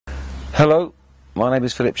Hello, my name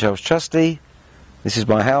is Philip Charles Trusty. This is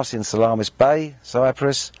my house in Salamis Bay,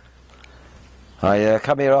 Cyprus. I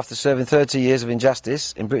come here after serving 30 years of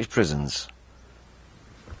injustice in British prisons.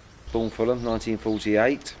 Born Fulham,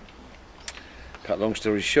 1948. Cut long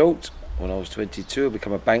story short, when I was 22 I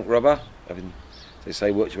became a bank robber, having, they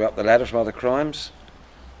say, worked you up the ladder from other crimes.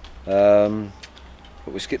 But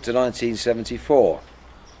we skipped to 1974,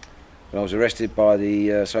 when I was arrested by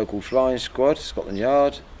the so-called flying squad, Scotland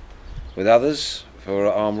Yard, with others for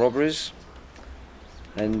armed robberies,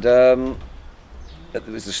 and it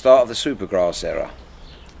was the start of the supergrass era.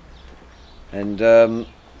 And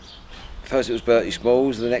first it was Bertie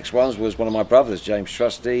Smalls, the next ones was one of my brothers, James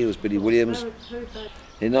Trusty, it was Billy Williams.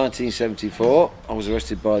 In 1974 I was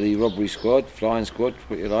arrested by the robbery squad, flying squad,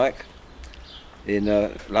 what you like, in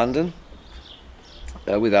London,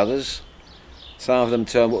 with others. Some of them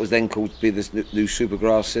turned what was then called to be the new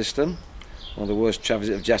supergrass system, one of the worst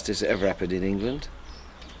travesties of justice that ever happened in England.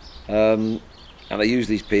 And they used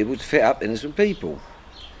these people to fit up innocent people.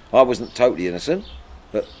 I wasn't totally innocent,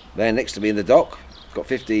 but the man next to me in the dock got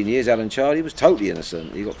 15 years. Alan Charlie was totally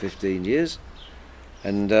innocent. He got 15 years.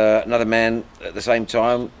 And another man at the same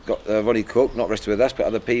time got Ronnie Cook, not arrested with us, but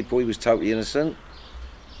other people. He was totally innocent.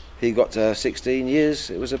 He got 16 years.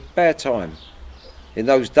 It was a bad time. In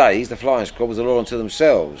those days, the flying squad was a law unto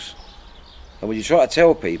themselves. And when you try to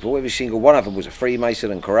tell people every single one of them was a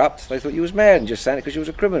Freemason and corrupt, they thought you was mad and just saying it because you was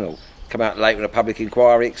a criminal. Come out later in a public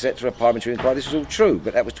inquiry, etc., a parliamentary inquiry, this was all true,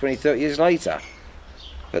 but that was 20, 30 years later.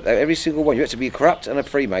 But every single one, you had to be corrupt and a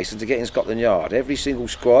Freemason to get in Scotland Yard. Every single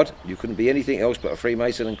squad, you couldn't be anything else but a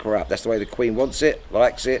Freemason and corrupt. That's the way the Queen wants it,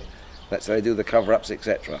 likes it, that's how they do the cover-ups,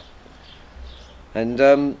 etc.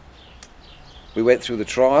 And we went through the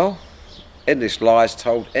trial, endless lies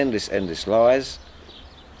told, endless lies.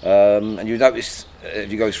 And you notice,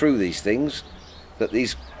 if you go through these things, that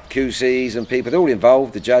these QCs and people, they're all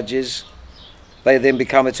involved, the judges, they then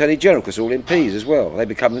become Attorney General, because they're all MPs as well.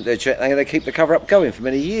 They keep the cover-up going for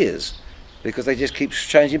many years, because they just keep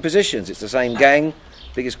changing positions. It's the same gang,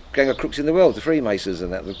 biggest gang of crooks in the world, the Freemasons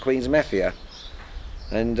and that, the Queen's Mafia.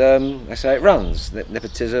 And that's how it runs,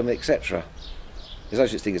 nepotism, etc. There's no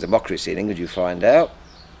such thing as democracy in England, you find out.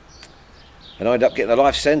 And I ended up getting a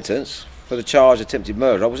life sentence for the charge of attempted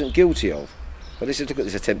murder I wasn't guilty of. But let's look at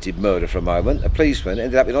this attempted murder for a moment. A policeman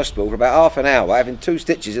ended up in hospital for about half an hour having 2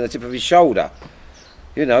 stitches in the tip of his shoulder.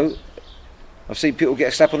 You know, I've seen people get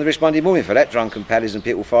a slap on the wrist Monday morning for that, drunken paddies and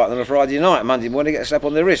people fighting on a Friday night. Monday morning they get a slap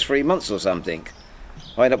on their wrist, 3 months or something.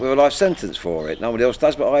 I end up with a life sentence for it. Nobody else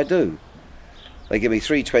does, but I do. They give me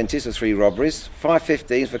 3 20s for 3 robberies, 5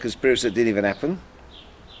 15s for conspiracy that didn't even happen.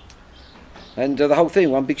 And the whole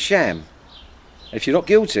thing, one big sham. If you're not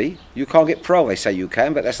guilty, you can't get parole. They say you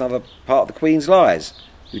can, but that's another part of the Queen's lies.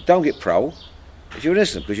 You don't get parole if you're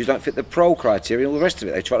innocent, because you don't fit the parole criteria and all the rest of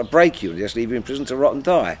it. They try to break you and just leave you in prison to rot and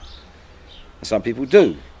die. And some people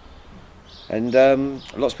do. And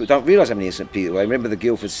lots of people don't realise how many innocent people. They remember the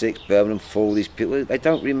Guildford 6, Birmingham 4, these people. They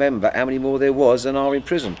don't remember how many more there was than are in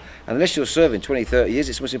prison. And unless you're serving 20, 30 years,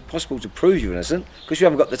 it's almost impossible to prove you're innocent, because you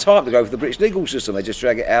haven't got the time to go for the British legal system. They just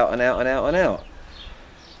drag it out and out and out and out.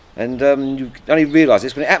 And you only realise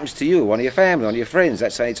this when it happens to you, one of your family, one of your friends.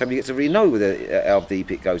 That's the only time you get to really know how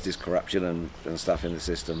deep it goes, this corruption and stuff in the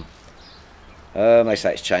system. They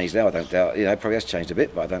say it's changed now, I don't doubt. You know, it probably has changed a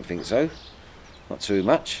bit, but I don't think so. Not too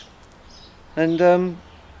much. And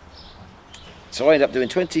so I ended up doing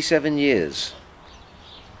 27 years.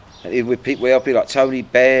 And with people helping like Tony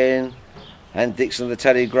Benn and Dixon the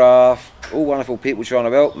Telegraph, all wonderful people trying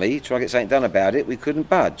to help me, trying to get something done about it, we couldn't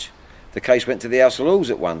budge. The case went to the House of Lords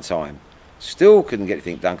at one time. Still couldn't get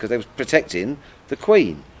anything done because they were protecting the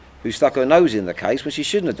Queen, who stuck her nose in the case when she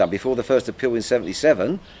shouldn't have done. Before the first appeal in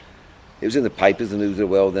 77, it was in the papers, the news of the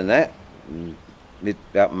world and that,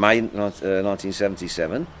 about May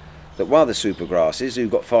 1977, that one of the supergrasses, who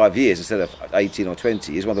got 5 years instead of 18 or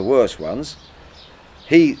 20 years, one of the worst ones,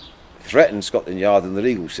 he threatened Scotland Yard and the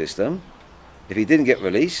legal system. If he didn't get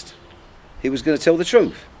released, he was going to tell the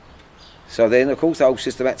truth. So then, of course, the whole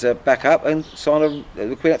system had to back up and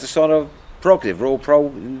the Queen had to sign a prerogative,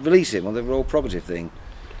 release him on the royal prerogative thing.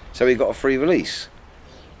 So he got a free release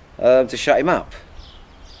to shut him up.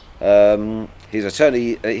 His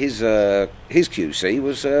attorney, his QC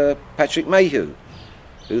was Patrick Mayhew,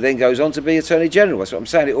 who then goes on to be Attorney General. That's what I'm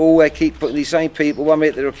saying. They keep putting these same people. One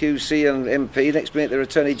minute they're a QC and MP, next minute they're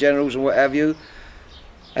Attorney Generals and what have you.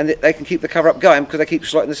 And they can keep the cover-up going because they keep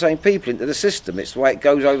slotting the same people into the system. It's the way it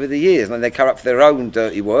goes over the years. And then they cover up for their own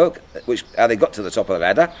dirty work, how they got to the top of the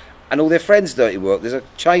ladder, and all their friends' dirty work. There's a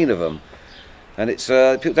chain of them. And it's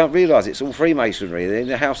people don't realise it's all Freemasonry. In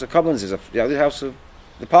the House of Commons, the House of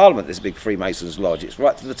the Parliament, this big Freemasons lodge. It's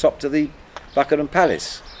right to the top to the Buckingham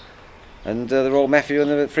Palace. And the Royal Mafia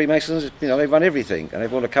and the Freemasons, you know, they run everything. And if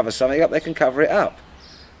they want to cover something up, they can cover it up.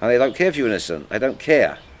 And they don't care if you're innocent. They don't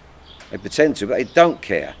care. They pretend to, but they don't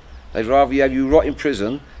care. They'd rather have you rot in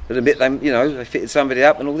prison than admit them, you know, they fitted somebody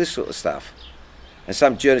up and all this sort of stuff. And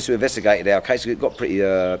some journalists who investigated our case got pretty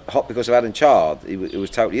hot because of Alan Chard. He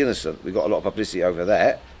was totally innocent. We got a lot of publicity over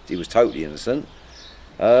that. He was totally innocent.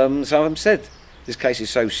 Some of them said, this case is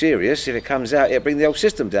so serious, if it comes out, it'll bring the whole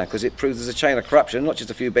system down, because it proves there's a chain of corruption, not just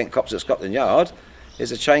a few bent cops at Scotland Yard.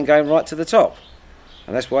 There's a chain going right to the top.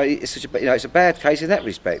 And that's why it's such a, you know, it's a bad case in that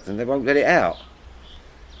respect, and they won't let it out.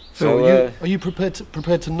 So are you prepared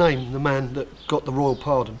to name the man that got the royal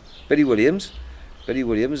pardon? Billy Williams. Billy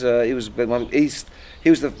Williams. He was one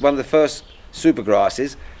of the first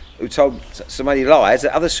supergrasses who told so many lies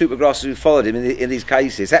that other supergrasses who followed him in these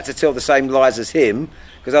cases had to tell the same lies as him,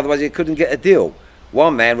 because otherwise he couldn't get a deal.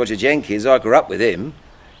 One man, Roger Jenkins, I grew up with him.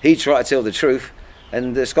 He tried to tell the truth,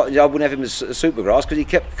 and Scotland Yard wouldn't have him as a supergrass because he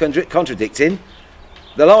kept contradicting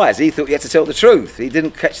the lies. He thought you had to tell the truth. He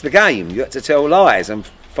didn't catch the game. You had to tell lies and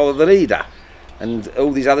follow the leader. And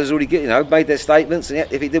all these others already, you know, made their statements, and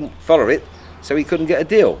yet if he didn't follow it, so he couldn't get a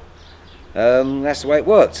deal. That's the way it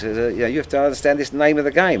worked. You know, you have to understand this name of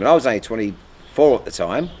the game. And I was only 24 at the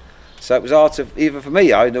time, so it was hard to, even for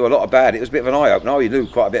me, I knew a lot about it. It was a bit of an eye-opener. I knew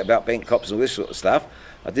quite a bit about bent cops and all this sort of stuff.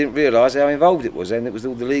 I didn't realise how involved it was, and it was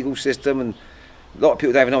all the legal system, and a lot of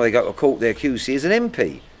people don't even know they go to court, their QC is an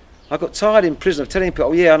MP. I got tired in prison of telling people,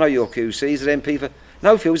 oh yeah, I know you're QC, he's an MP for...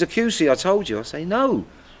 No, Phil, he's a QC, I told you. I say, no.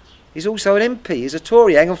 He's also an MP, he's a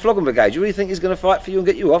Tory, hang on flogging brigade. You really think he's going to fight for you and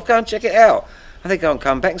get you off? Go and check it out. And they go and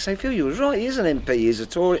come back and say, Phil, you was right, he is an MP, he's a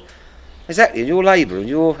Tory. Exactly, and you're Labour, and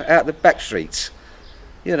you're out the back streets.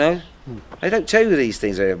 You know, they don't tell you these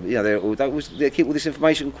things. You know, they keep all this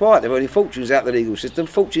information quiet. They're earning fortunes out the legal system,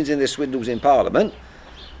 fortunes in their swindles in Parliament,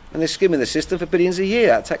 and they're skimming the system for billions a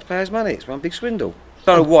year out of taxpayers' money. It's one big swindle.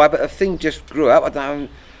 I don't know why, but a thing just grew up. I don't know,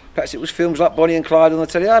 perhaps it was films like Bonnie and Clyde on the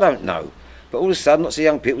telly, I don't know. But all of a sudden, lots of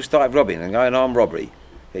young people started robbing and going armed robbery.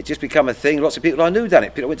 It just became a thing. Lots of people I knew done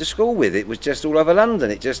it. People I went to school with. It was just all over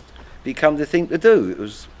London. It just became the thing to do. It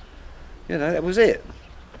was, you know, that was it.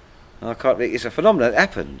 I can't think. It's a phenomenon that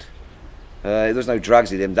happened. There was no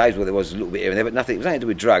drugs in them days. Well, there was a little bit here and there, but nothing. It was nothing to do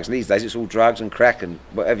with drugs. And these days, it's all drugs and crack and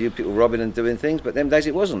whatever. You people robbing and doing things. But them days,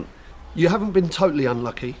 it wasn't. You haven't been totally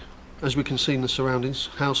unlucky, as we can see in the surroundings.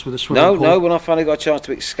 House with a swimming pool. No. When I finally got a chance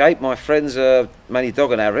to escape, my friends, mainly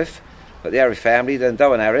Dog and Arif, but the Arif family, then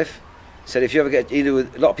Doe and Arif, said if you ever get, you know,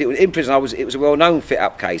 a lot of people in prison. It was a well-known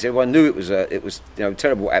fit-up case. Everyone knew it was you know,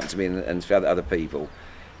 terrible what happened to me and for other people.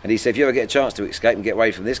 And he said, if you ever get a chance to escape and get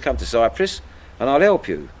away from this, come to Cyprus, and I'll help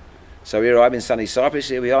you. So here I'm in sunny Cyprus.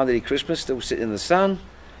 Here we are, nearly Christmas, still sitting in the sun.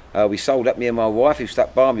 We sold up, me and my wife, who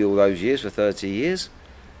stuck by me all those years for 30 years.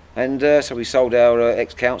 And so we sold our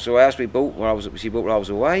ex-council house she bought while I was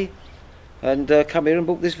away, and come here and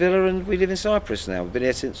bought this villa, and we live in Cyprus now. We've been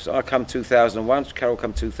here since I come 2001, Carol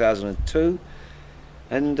come 2002,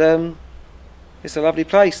 and it's a lovely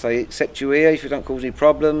place. They accept you here if you don't cause any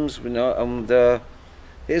problems, you know, and it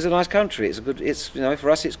is a nice country. It's a good. It's, you know, for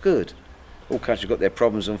us it's good. All countries got their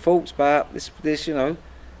problems and faults, but this you know,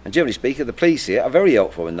 and generally speaking, the police here are very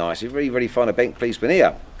helpful and nice. You very find a bank policeman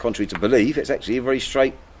here, contrary to belief. It's actually a very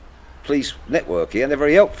straight police network here, and they're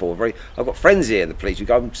very helpful. I've got friends here in the police. We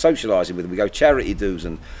go socialising with them. We go charity dues,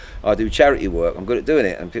 and I do charity work. I'm good at doing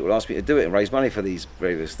it, and people ask me to do it and raise money for these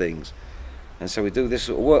various things. And so we do this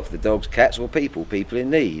sort of work for the dogs, cats, or people in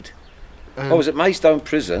need. I was at Maidstone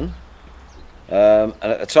Prison, and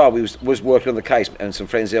at the time we was working on the case, and some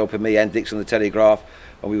friends helping me and Dix on the Telegraph,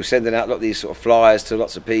 and we were sending out a lot of these sort of flyers to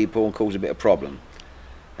lots of people and causing a bit of problem.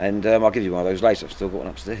 And I'll give you one of those later. I've still got one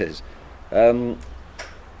upstairs.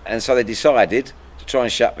 And so they decided to try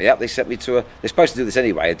and shut me up. They sent me to they're supposed to do this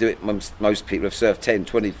anyway. They do it, most people have served 10,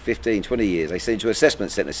 20, 15, 20 years. They send you to an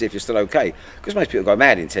assessment centre to see if you're still okay. Because most people go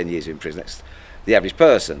mad in 10 years in prison. That's the average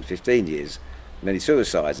person, 15 years, many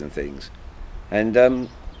suicides and things. And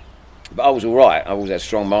but I was all right. I always had a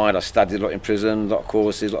strong mind. I studied a lot in prison, a lot of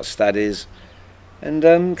courses, a lot of studies, and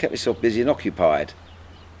kept myself busy and occupied.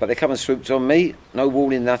 But they come and swooped on me, no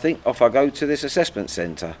warning, nothing. Off I go to this assessment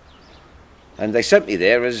centre. And they sent me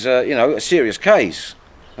there as, you know, a serious case.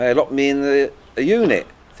 They locked me in a unit,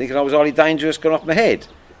 thinking I was highly dangerous, gone off my head.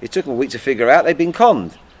 It took them a week to figure out they'd been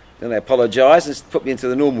conned. Then they apologised and put me into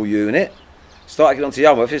the normal unit. Started getting on to the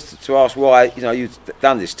other just to ask why, you know, you'd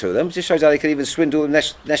done this to them. It just shows how they can even swindle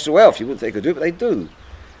the national health. You wouldn't think they could do it, but they do.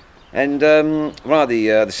 And one of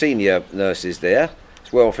the senior nurses there,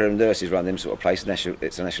 it's welfare and nurses run them sort of place.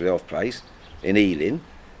 It's a national health place in Ealing.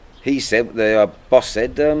 he said, the boss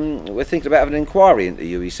said, we're thinking about having an inquiry into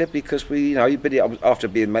you, he said, because you've been here after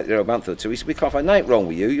being there a month or two. He said, we can't find nothing wrong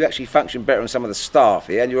with you. You actually function better than some of the staff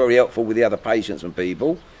here, and you're very helpful with the other patients and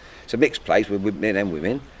people. It's a mixed place with men and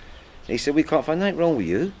women. And he said, we can't find nothing wrong with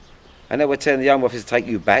you. And they were telling the Home Office to take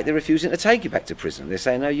you back. They're refusing to take you back to prison. They're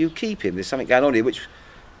saying, no, you keep him. There's something going on here, which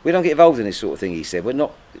we don't get involved in this sort of thing, he said. We're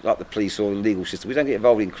not like the police or the legal system. We don't get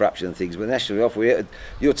involved in corruption and things. We're nationally off.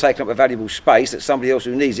 You're taking up a valuable space that somebody else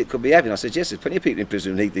who needs it could be having. I said, yes, there's plenty of people in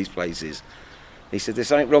prison who need these places. He said, there's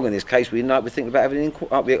something wrong in this case. We're thinking about having an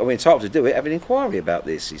inquiry. We're entitled to do it, have an inquiry about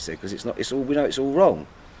this, he said, because we know it's all wrong.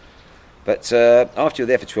 But after you're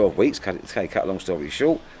there for 12 weeks, cut a long story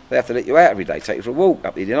short, they have to let you out every day, take you for a walk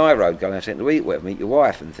up the Indian High Road, go and have something to eat, whatever, meet your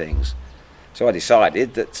wife and things. So I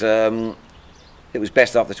decided that it was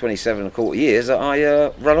best after 27 1/4 years that I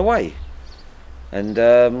run away and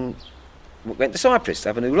went to Cyprus to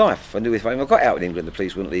have a new life. I knew if I got out in England, the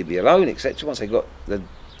police wouldn't leave me alone, etc. Once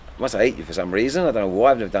they hate you for some reason, I don't know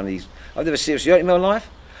why. I've never seriously hurt in my life.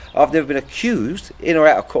 I've never been accused, in or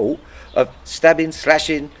out of court, of stabbing,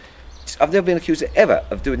 slashing. I've never been accused ever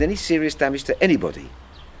of doing any serious damage to anybody.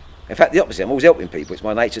 In fact, the opposite. I'm always helping people. It's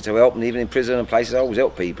my nature to help, and even in prison and places, I always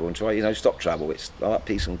help people and try, stop trouble. I like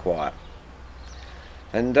peace and quiet.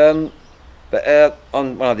 And but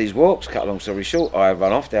on one of these walks, cut a long story short, I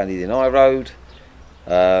run off down the Indian High Road.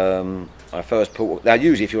 I first put. Now,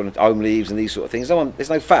 usually, if you're on home leaves and these sort of things, there's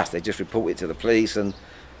no fuss. They just report it to the police and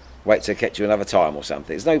wait to catch you another time or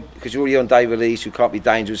something. Because you're already on day release. You can't be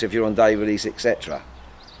dangerous if you're on day release, etc.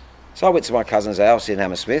 So I went to my cousin's house in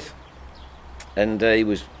Hammersmith, and he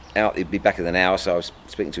was out. He'd be back in an hour, so I was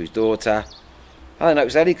speaking to his daughter. I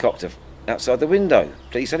noticed a helicopter outside the window,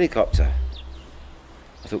 police helicopter.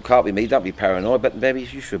 I thought, can't be me, don't be paranoid, but maybe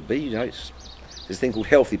you should be, there's a thing called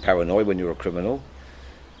healthy paranoia when you're a criminal.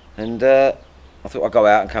 And I thought I'd go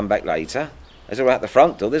out and come back later. As I went out the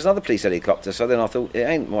front door, there's another police helicopter, so then I thought, it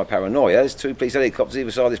ain't my paranoia, there's 2 police helicopters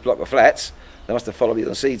either side of this block of flats. They must have followed me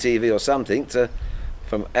on CTV or something,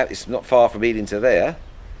 it's not far from Ealing to there,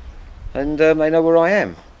 and they know where I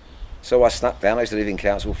am. So I snuck down. I used to live in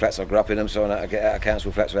council flats, I grew up in them, so I know how to get out of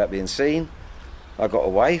council flats without being seen. I got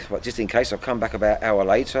away, but just in case, I'd come back about an hour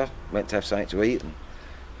later, went to have something to eat and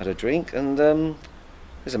had a drink, and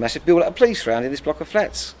there's a massive build-up of police around in this block of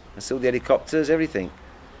flats. And still the helicopters, everything.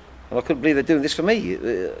 And I couldn't believe they're doing this for me,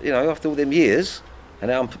 after all them years,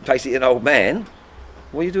 and now I'm basically an old man.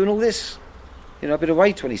 Why are you doing all this? I've been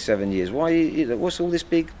away 27 years. Why, what's all this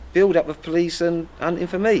big build-up of police and hunting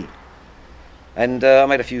for me? And I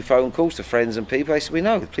made a few phone calls to friends and people. They said, we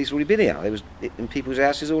know, the police have already been here. They was in people's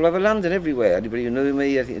houses all over London, everywhere. Anybody who knew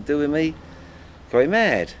me, anything to do with me, going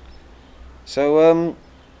mad. So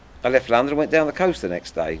I left London and went down the coast the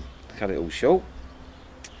next day. Cut it all short.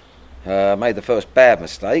 Made the first bad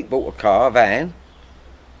mistake, bought a van,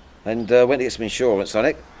 and went to get some insurance on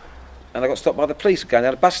it. And I got stopped by the police going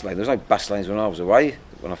down a bus lane. There was no bus lanes when I was away,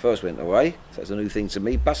 when I first went away. So it's a new thing to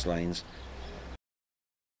me, bus lanes.